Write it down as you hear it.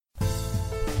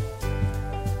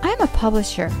a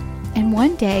publisher, and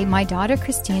one day my daughter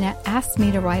Christina asked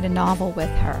me to write a novel with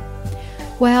her.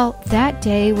 Well, that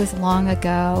day was long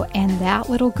ago, and that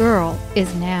little girl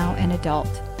is now an adult.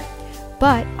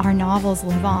 But our novels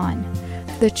live on.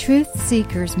 The Truth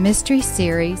Seekers Mystery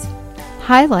Series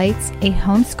highlights a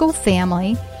homeschool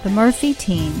family, the Murphy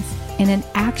teens, in an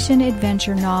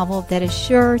action-adventure novel that is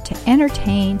sure to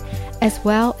entertain as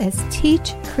well as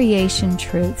teach creation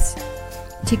truths.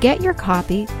 To get your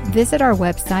copy, visit our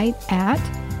website at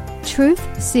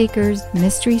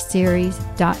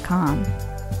truthseekersmysteryseries.com.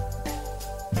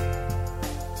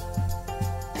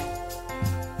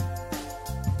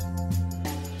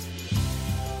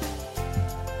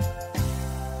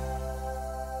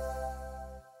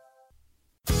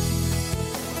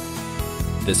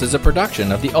 This is a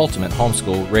production of the Ultimate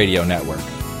Homeschool Radio Network.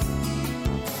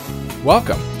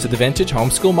 Welcome to the Vintage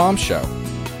Homeschool Mom Show.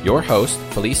 Your host,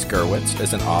 Felice Gerwitz,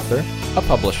 is an author, a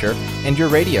publisher, and your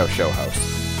radio show host.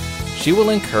 She will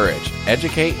encourage,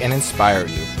 educate, and inspire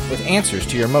you with answers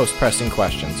to your most pressing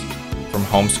questions from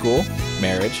homeschool,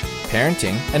 marriage,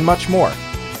 parenting, and much more.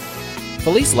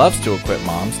 Felice loves to equip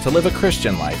moms to live a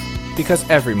Christian life because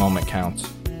every moment counts.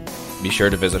 Be sure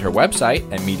to visit her website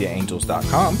at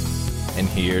mediaangels.com. And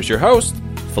here's your host,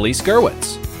 Felice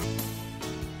Gerwitz.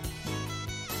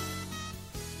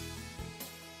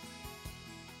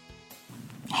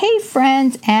 Hey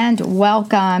friends, and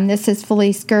welcome. This is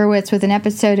Felice Gerwitz with an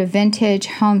episode of Vintage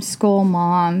Homeschool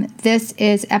Mom. This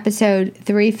is episode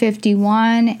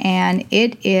 351, and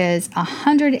it is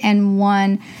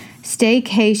 101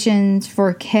 staycations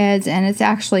for kids, and it's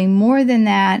actually more than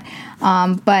that,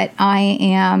 but I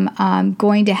am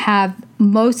going to have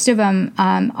most of them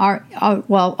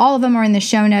all of them are in the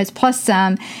show notes, plus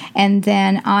some, and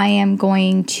then I am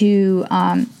going to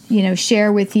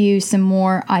share with you some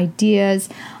more ideas.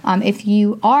 If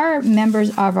you are members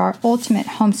of our Ultimate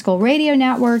Homeschool Radio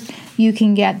Network, you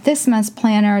can get this month's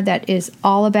planner that is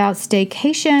all about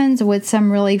staycations with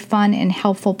some really fun and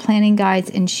helpful planning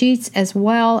guides and sheets, as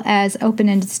well as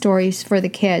open-ended stories for the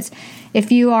kids.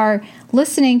 If you are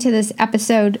listening to this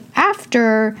episode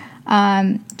after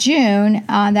June,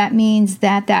 that means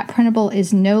that printable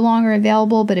is no longer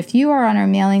available. But if you are on our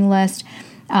mailing list,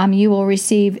 you will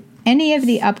receive any of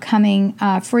the upcoming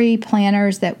free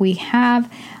planners that we have,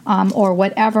 or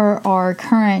whatever our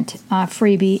current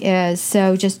freebie is.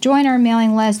 So just join our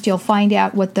mailing list. You'll find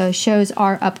out what the shows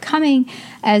are upcoming,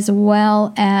 as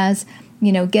well as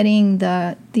getting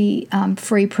the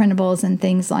free printables and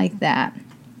things like that.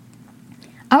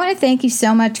 I want to thank you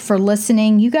so much for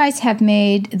listening. You guys have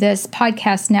made this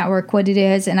podcast network what it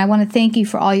is, and I want to thank you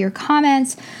for all your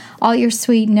comments, all your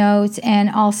sweet notes, and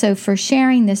also for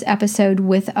sharing this episode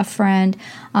with a friend.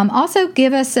 Also,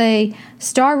 give us a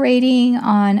star rating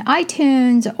on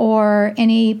iTunes or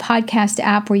any podcast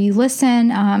app where you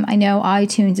listen. I know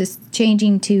iTunes is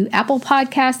changing to Apple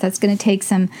Podcasts. That's going to take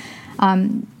some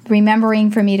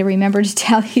remembering for me to remember to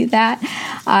tell you that.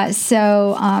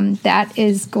 So that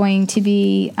is going to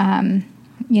be, a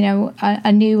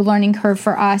new learning curve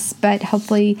for us, but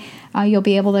hopefully you'll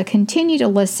be able to continue to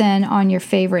listen on your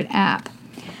favorite app.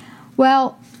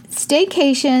 Well,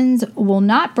 staycations will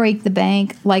not break the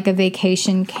bank like a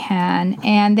vacation can,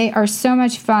 and they are so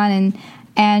much fun.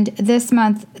 And this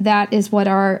month, that is what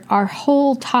our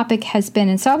whole topic has been.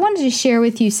 And so I wanted to share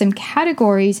with you some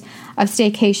categories of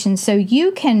staycations so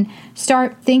you can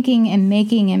start thinking and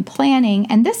making and planning.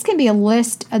 And this can be a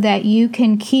list that you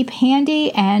can keep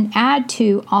handy and add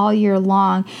to all year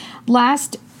long.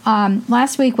 Last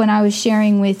week when I was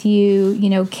sharing with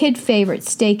you, kid favorite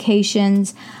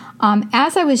staycations,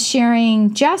 as I was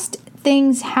sharing just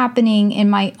things happening in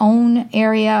my own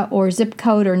area or zip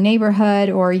code or neighborhood,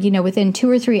 or within 2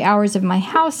 or 3 hours of my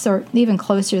house, or even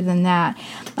closer than that.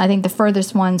 I think the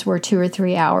furthest ones were 2 or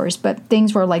 3 hours, but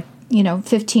things were like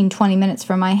 15, 20 minutes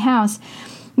from my house.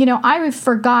 I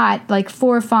forgot like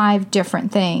 4 or 5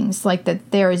 different things, like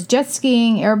that there is jet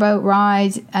skiing, airboat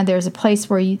rides, and there's a place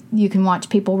where you can watch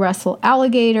people wrestle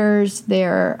alligators.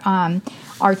 There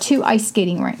are 2 ice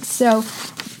skating rinks. So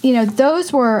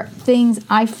those were things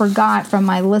I forgot from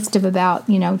my list of about,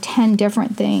 10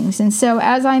 different things. And so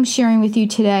as I'm sharing with you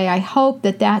today, I hope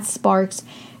that sparks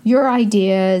your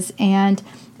ideas. And,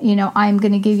 I'm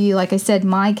going to give you, like I said,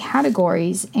 my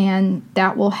categories, and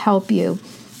that will help you.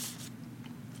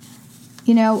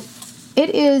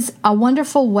 It is a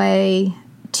wonderful way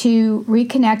to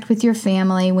reconnect with your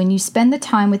family when you spend the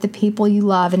time with the people you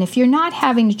love. And if you're not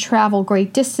having to travel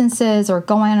great distances or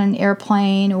go on an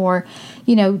airplane or,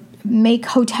 make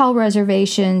hotel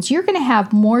reservations, you're going to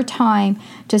have more time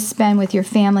to spend with your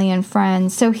family and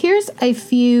friends. So here's a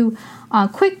few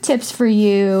quick tips for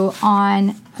you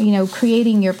on,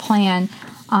 creating your plan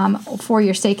for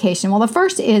your staycation. Well, the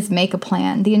first is make a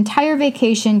plan. The entire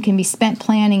vacation can be spent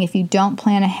planning if you don't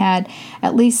plan ahead,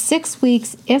 at least 6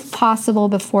 weeks, if possible,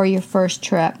 before your first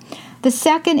trip. The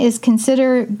second is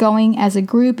consider going as a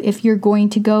group if you're going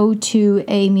to go to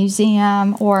a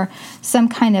museum or some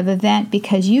kind of event,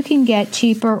 because you can get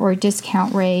cheaper or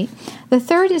discount rate. The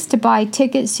third is to buy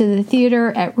tickets to the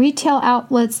theater at retail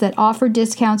outlets that offer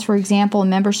discounts, for example,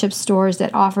 membership stores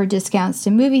that offer discounts to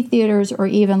movie theaters or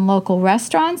even local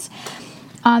restaurants.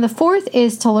 The fourth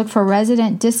is to look for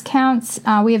resident discounts.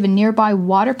 We have a nearby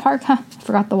water park,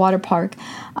 forgot the water park,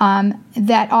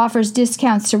 that offers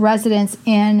discounts to residents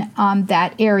in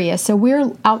that area. So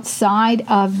we're outside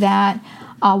of that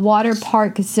water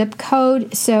park zip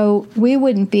code, so we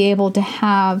wouldn't be able to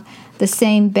have the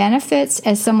same benefits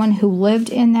as someone who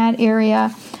lived in that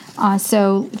area.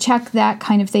 So check that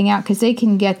kind of thing out, because they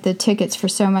can get the tickets for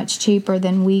so much cheaper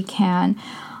than we can.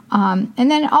 And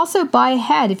then also buy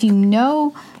ahead. If you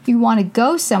know you want to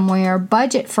go somewhere,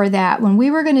 budget for that. When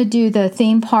we were going to do the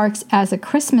theme parks as a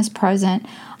Christmas present,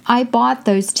 I bought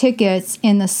those tickets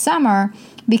in the summer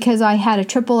because I had a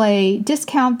AAA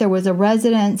discount. There was a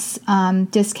residence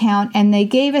discount, and they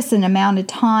gave us an amount of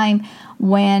time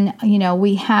when,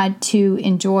 we had to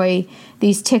enjoy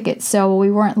these tickets. So we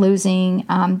weren't losing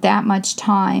that much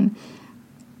time.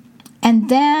 And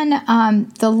then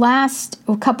the last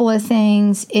couple of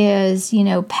things is,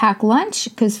 pack lunch,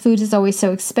 because food is always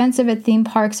so expensive at theme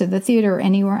parks or the theater or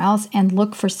anywhere else, and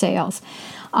look for sales.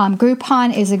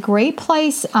 Groupon is a great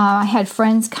place. I had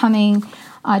friends coming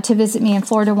to visit me in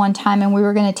Florida one time, and we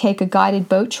were going to take a guided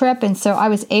boat trip, and so I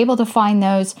was able to find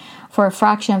those for a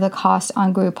fraction of the cost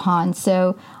on Groupon.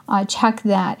 So check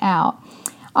that out.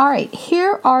 All right,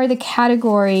 here are the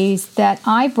categories that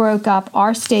I broke up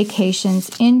our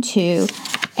staycations into,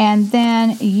 and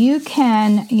then you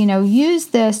can, use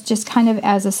this just kind of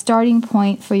as a starting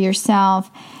point for yourself,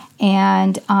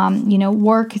 and,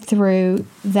 work through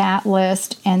that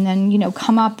list, and then,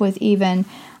 come up with even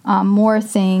more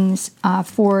things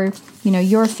for,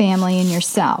 your family and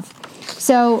yourself.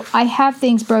 So I have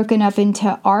things broken up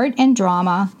into art and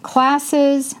drama,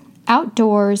 classes,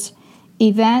 outdoors,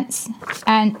 events,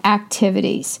 and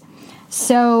activities.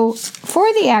 So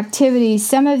for the activities,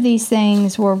 some of these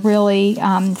things were really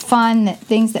fun,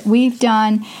 things that we've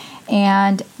done.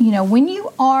 And, when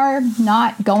you are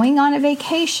not going on a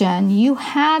vacation, you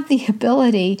have the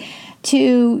ability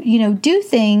to, do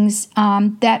things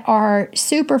that are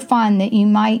super fun that you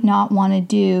might not want to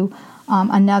do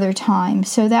another time.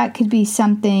 So that could be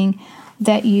something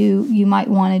that you might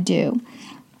want to do.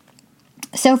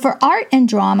 So for art and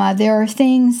drama, there are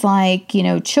things like,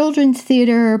 children's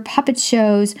theater, puppet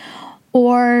shows,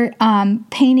 or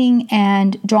painting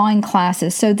and drawing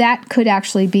classes. So that could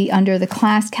actually be under the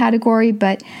class category,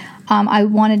 but I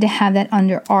wanted to have that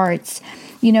under arts.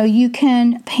 You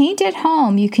can paint at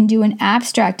home. You can do an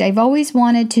abstract. I've always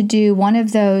wanted to do one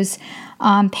of those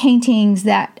paintings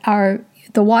that are,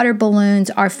 the water balloons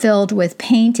are filled with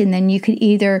paint, and then you could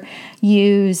either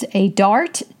use a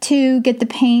dart to get the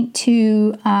paint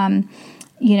to,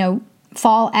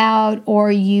 fall out,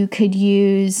 or you could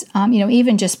use,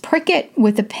 even just prick it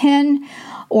with a pin,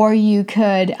 or you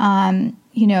could,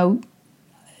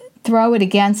 throw it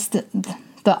against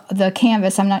the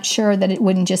canvas. I'm not sure that it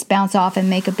wouldn't just bounce off and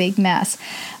make a big mess.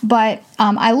 But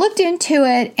I looked into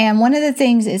it, and one of the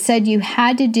things it said you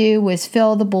had to do was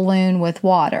fill the balloon with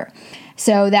water.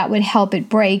 So that would help it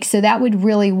break. So that would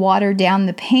really water down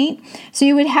the paint. So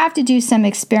you would have to do some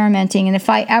experimenting. And if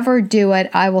I ever do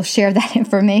it, I will share that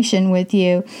information with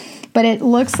you. But it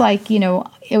looks like,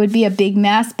 it would be a big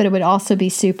mess, but it would also be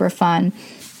super fun.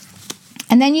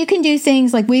 And then you can do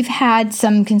things like we've had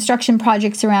some construction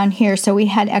projects around here. So we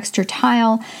had extra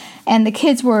tile, and the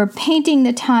kids were painting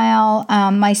the tile.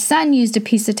 My son used a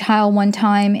piece of tile one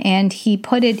time, and he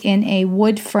put it in a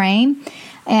wood frame.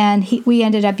 And we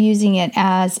ended up using it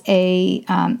as a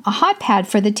hot pad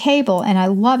for the table, and I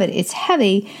love it. It's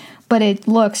heavy, but it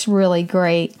looks really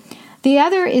great. The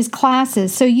other is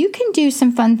classes. So you can do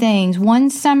some fun things. One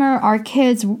summer, our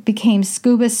kids became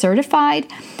scuba certified.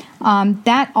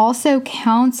 That also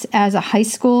counts as a high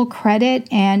school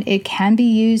credit, and it can be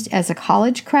used as a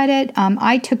college credit.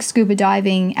 I took scuba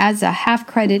diving as a half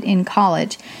credit in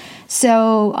college.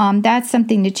 So that's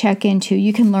something to check into.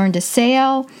 You can learn to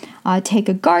sail, take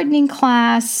a gardening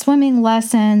class, swimming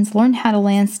lessons, learn how to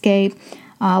landscape,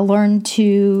 learn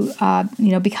to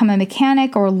become a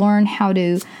mechanic, or learn how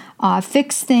to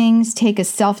fix things, take a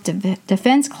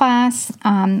self-defense class,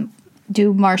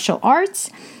 do martial arts,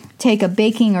 take a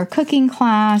baking or cooking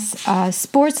class,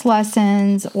 sports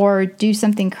lessons, or do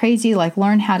something crazy like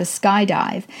learn how to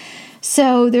skydive.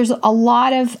 So there's a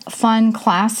lot of fun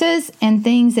classes and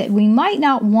things that we might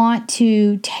not want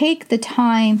to take the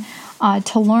time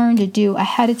to learn to do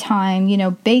ahead of time,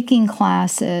 baking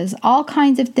classes, all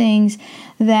kinds of things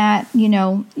that,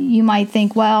 you might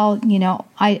think, well,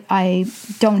 I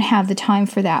don't have the time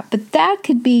for that. But that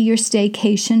could be your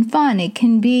staycation fun. It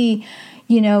can be,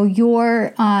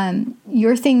 your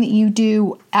thing that you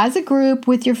do as a group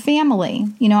with your family.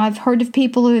 I've heard of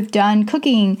people who have done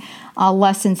cooking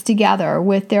lessons together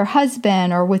with their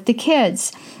husband or with the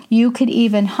kids. You could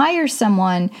even hire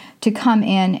someone to come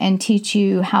in and teach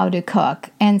you how to cook.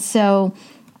 And so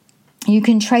you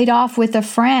can trade off with a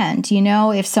friend.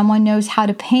 If someone knows how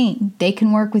to paint, they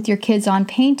can work with your kids on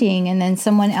painting, and then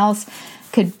someone else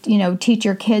could, teach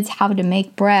your kids how to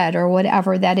make bread or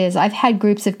whatever that is. I've had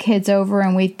groups of kids over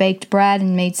and we've baked bread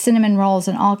and made cinnamon rolls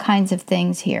and all kinds of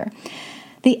things here.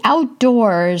 The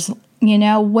outdoors,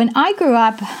 when I grew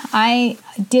up, I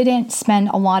didn't spend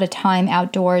a lot of time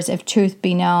outdoors, if truth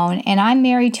be known. And I'm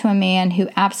married to a man who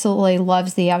absolutely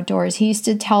loves the outdoors. He used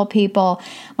to tell people,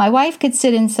 my wife could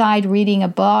sit inside reading a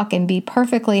book and be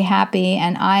perfectly happy,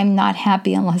 and I'm not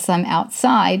happy unless I'm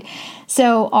outside.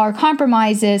 So our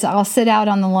compromise is I'll sit out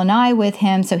on the lanai with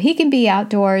him so he can be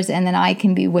outdoors and then I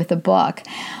can be with a book.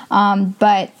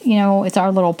 But, it's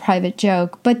our little private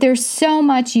joke. But there's so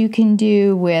much you can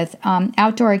do with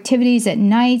outdoor activities at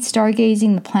night,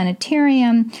 stargazing, the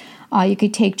planetarium. You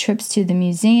could take trips to the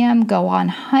museum, go on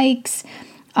hikes,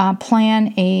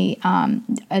 plan a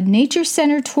nature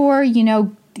center tour,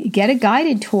 get a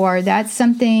guided tour. That's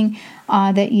something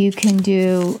that you can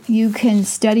do. You can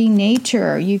study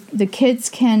nature. The kids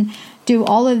can do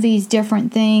all of these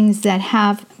different things that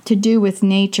have to do with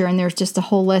nature, and there's just a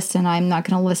whole list, and I'm not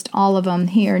going to list all of them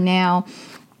here now.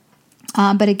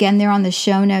 But again, they're on the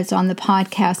show notes on the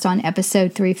podcast on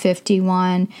episode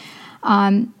 351.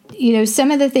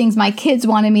 Some of the things my kids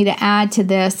wanted me to add to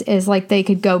this is like they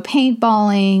could go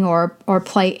paintballing or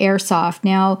play airsoft.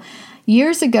 Now,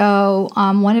 years ago,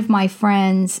 one of my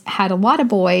friends had a lot of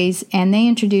boys, and they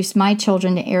introduced my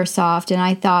children to airsoft, and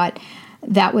I thought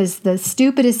that was the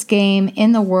stupidest game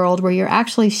in the world, where you're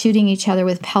actually shooting each other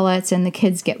with pellets and the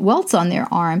kids get welts on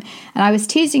their arm. And I was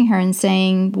teasing her and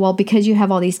saying, well, because you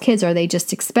have all these kids, are they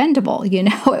just expendable?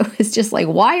 It was just like,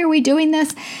 why are we doing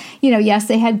this? Yes,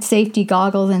 they had safety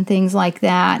goggles and things like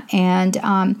that. And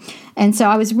so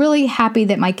I was really happy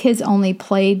that my kids only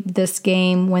played this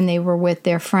game when they were with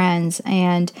their friends.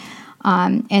 And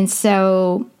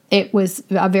so it was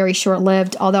very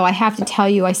short-lived, although I have to tell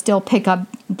you, I still pick up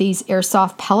these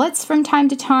airsoft pellets from time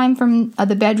to time from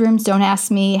the bedrooms. Don't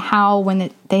ask me how,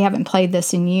 when they haven't played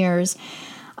this in years.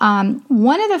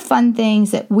 One of the fun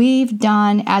things that we've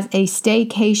done as a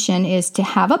staycation is to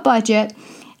have a budget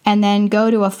and then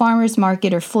go to a farmer's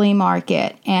market or flea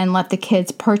market and let the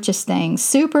kids purchase things.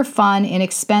 Super fun,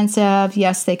 inexpensive.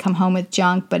 Yes, they come home with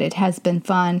junk, but it has been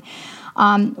fun.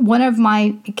 One of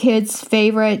my kids'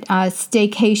 favorite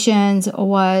staycations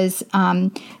was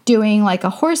doing like a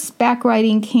horseback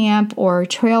riding camp or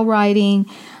trail riding.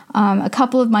 A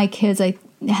couple of my kids, I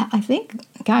think,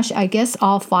 I guess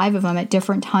all 5 of them at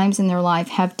different times in their life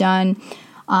have done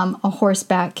a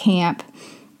horseback camp.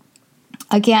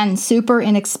 Again, super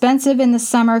inexpensive in the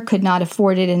summer, could not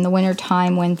afford it in the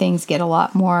wintertime when things get a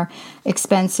lot more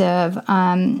expensive.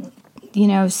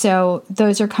 So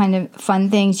those are kind of fun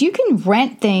things. You can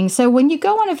rent things. So when you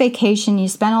go on a vacation, you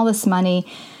spend all this money,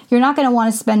 you're not going to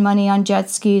want to spend money on jet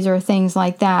skis or things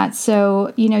like that.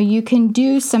 So, you can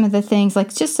do some of the things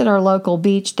like just at our local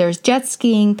beach. There's jet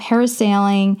skiing,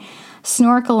 parasailing,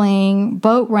 snorkeling,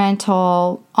 boat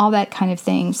rental, all that kind of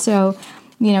thing. So,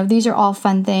 these are all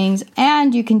fun things.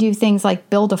 And you can do things like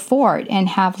build a fort and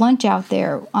have lunch out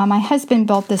there. My husband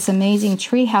built this amazing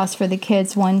tree house for the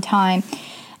kids one time.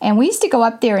 And we used to go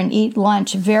up there and eat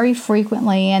lunch very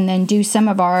frequently and then do some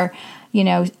of our,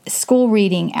 school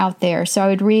reading out there. So I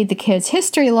would read the kids'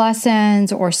 history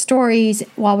lessons or stories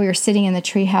while we were sitting in the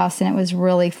treehouse, and it was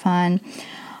really fun.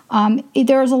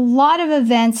 There's a lot of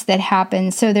events that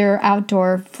happen. So there are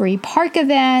outdoor free park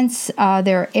events.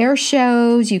 There are air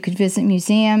shows. You could visit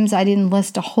museums. I didn't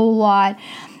list a whole lot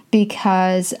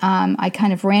because I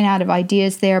kind of ran out of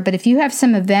ideas there. But if you have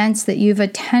some events that you've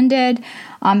attended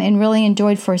and really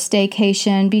enjoyed for a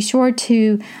staycation, be sure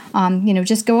to,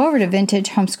 just go over to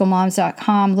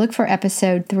vintagehomeschoolmoms.com, look for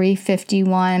episode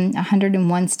 351,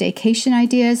 101 Staycation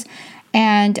Ideas,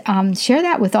 and share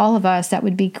that with all of us. That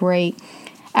would be great.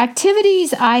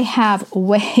 Activities, I have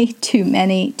way too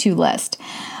many to list.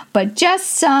 But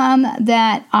just some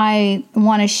that I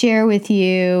want to share with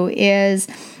you is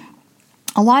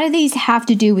a lot of these have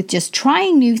to do with just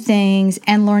trying new things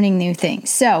and learning new things.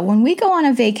 So when we go on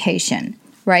a vacation,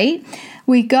 right,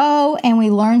 we go and we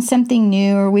learn something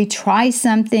new, or we try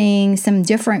something, some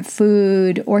different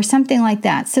food or something like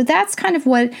that. So that's kind of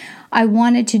what I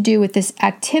wanted to do with this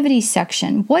activity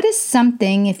section. What is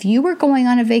something, if you were going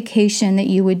on a vacation, that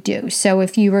you would do? So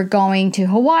if you were going to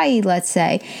Hawaii, let's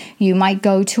say, you might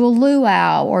go to a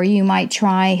luau, or you might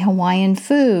try Hawaiian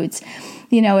foods.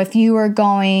 You know, if you were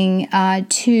going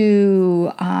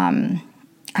to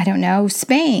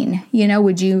Spain,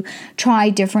 would you try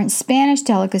different Spanish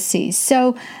delicacies?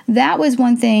 So that was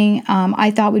one thing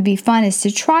I thought would be fun, is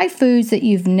to try foods that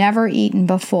you've never eaten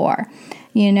before.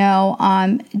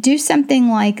 Do something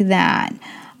like that.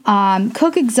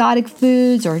 Cook exotic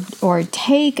foods, or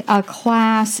take a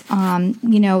class,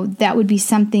 that would be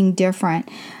something different.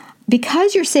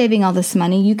 Because you're saving all this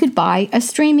money, you could buy a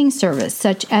streaming service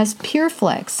such as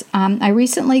PureFlix. I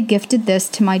recently gifted this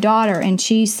to my daughter, and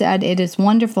she said it is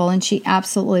wonderful, and she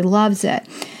absolutely loves it.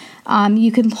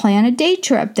 You can plan a day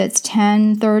trip that's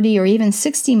 10, 30, or even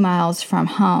 60 miles from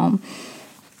home.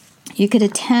 You could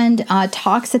attend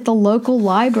talks at the local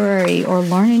library, or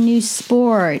learn a new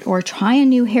sport, or try a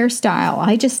new hairstyle.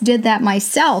 I just did that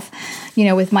myself,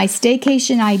 with my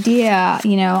Staycation Idea.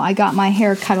 I got my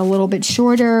hair cut a little bit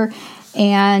shorter,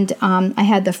 and I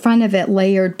had the front of it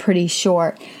layered pretty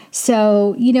short.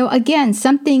 So, again,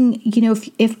 something,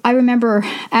 if I remember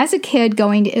as a kid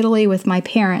going to Italy with my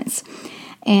parents,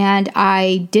 and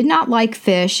I did not like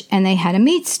fish, and they had a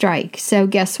meat strike. So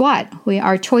guess what?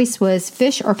 Our choice was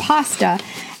fish or pasta.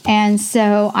 And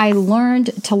so I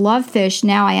learned to love fish.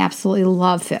 Now I absolutely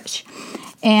love fish.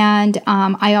 And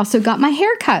I also got my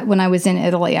hair cut when I was in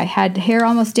Italy. I had hair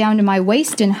almost down to my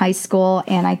waist in high school,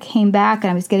 and I came back, and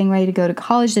I was getting ready to go to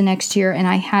college the next year, and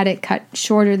I had it cut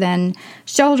shorter than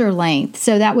shoulder length.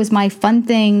 So that was my fun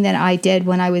thing that I did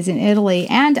when I was in Italy.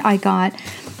 And I got...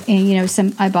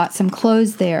 And, I bought some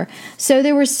clothes there. So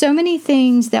there were so many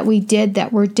things that we did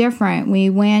that were different. We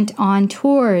went on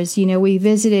tours, we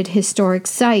visited historic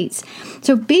sites.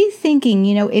 So be thinking,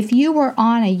 if you were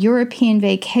on a European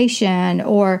vacation,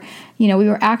 or, we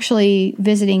were actually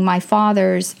visiting my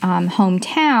father's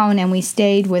hometown, and we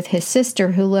stayed with his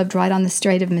sister who lived right on the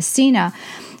Strait of Messina.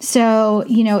 So,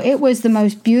 it was the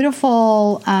most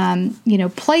beautiful,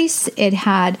 place. It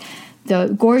had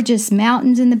the gorgeous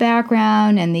mountains in the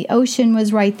background, and the ocean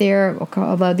was right there,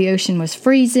 although the ocean was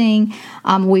freezing.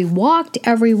 We walked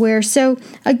everywhere. So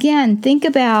again, think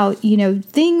about,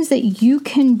 things that you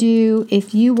can do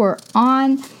if you were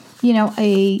on,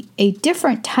 a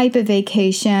different type of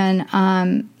vacation,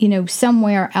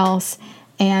 somewhere else,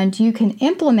 and you can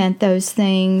implement those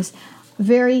things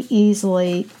very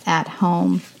easily at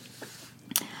home.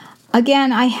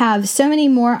 Again, I have so many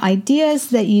more ideas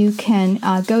that you can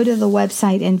go to the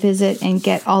website and visit and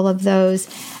get all of those.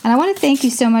 And I want to thank you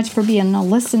so much for being a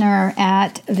listener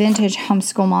at Vintage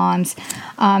Homeschool Moms.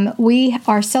 We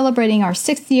are celebrating our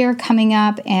 6th year coming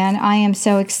up, and I am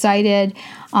so excited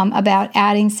about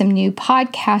adding some new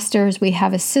podcasters. We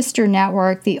have a sister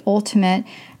network, the Ultimate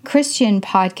Christian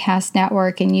Podcast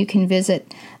Network, and you can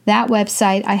visit that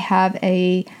website. I have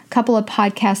a couple of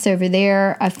podcasts over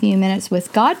there, a Few Minutes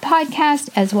with God podcast,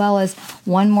 as well as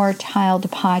One More Child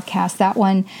podcast. That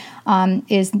one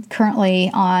is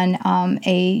currently on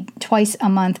a twice a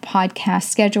month podcast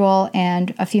schedule,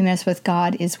 and A Few Minutes with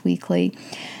God is weekly.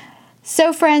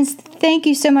 So friends, thank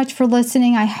you so much for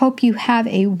listening. I hope you have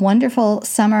a wonderful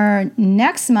summer.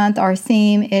 Next month, our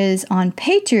theme is on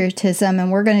patriotism,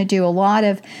 and we're going to do a lot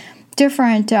of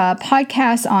different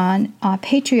podcasts on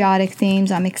patriotic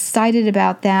themes. I'm excited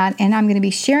about that, and I'm going to be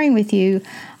sharing with you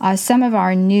some of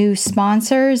our new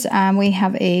sponsors. We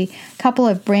have a couple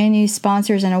of brand new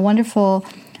sponsors and a wonderful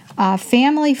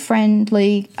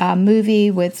family-friendly movie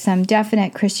with some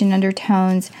definite Christian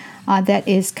undertones that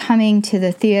is coming to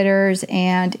the theaters,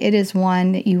 and it is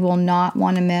one that you will not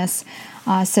want to miss.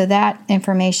 So that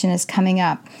information is coming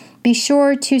up. Be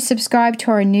sure to subscribe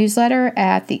to our newsletter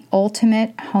at the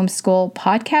Ultimate Homeschool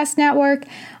Podcast Network.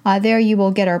 There you will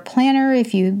get our planner.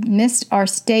 If you missed our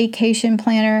Staycation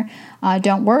planner,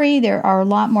 don't worry. There are a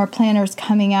lot more planners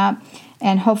coming up,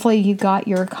 and hopefully you got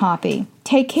your copy.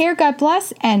 Take care, God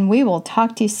bless, and we will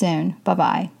talk to you soon.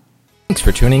 Bye-bye. Thanks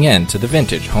for tuning in to the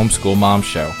Vintage Homeschool Mom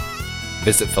Show.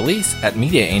 Visit Felice at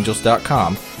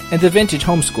MediaAngels.com and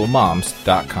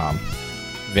thevintagehomeschoolmoms.com.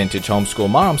 Vintage Homeschool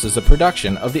Moms is a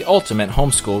production of the Ultimate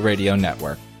Homeschool Radio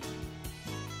Network.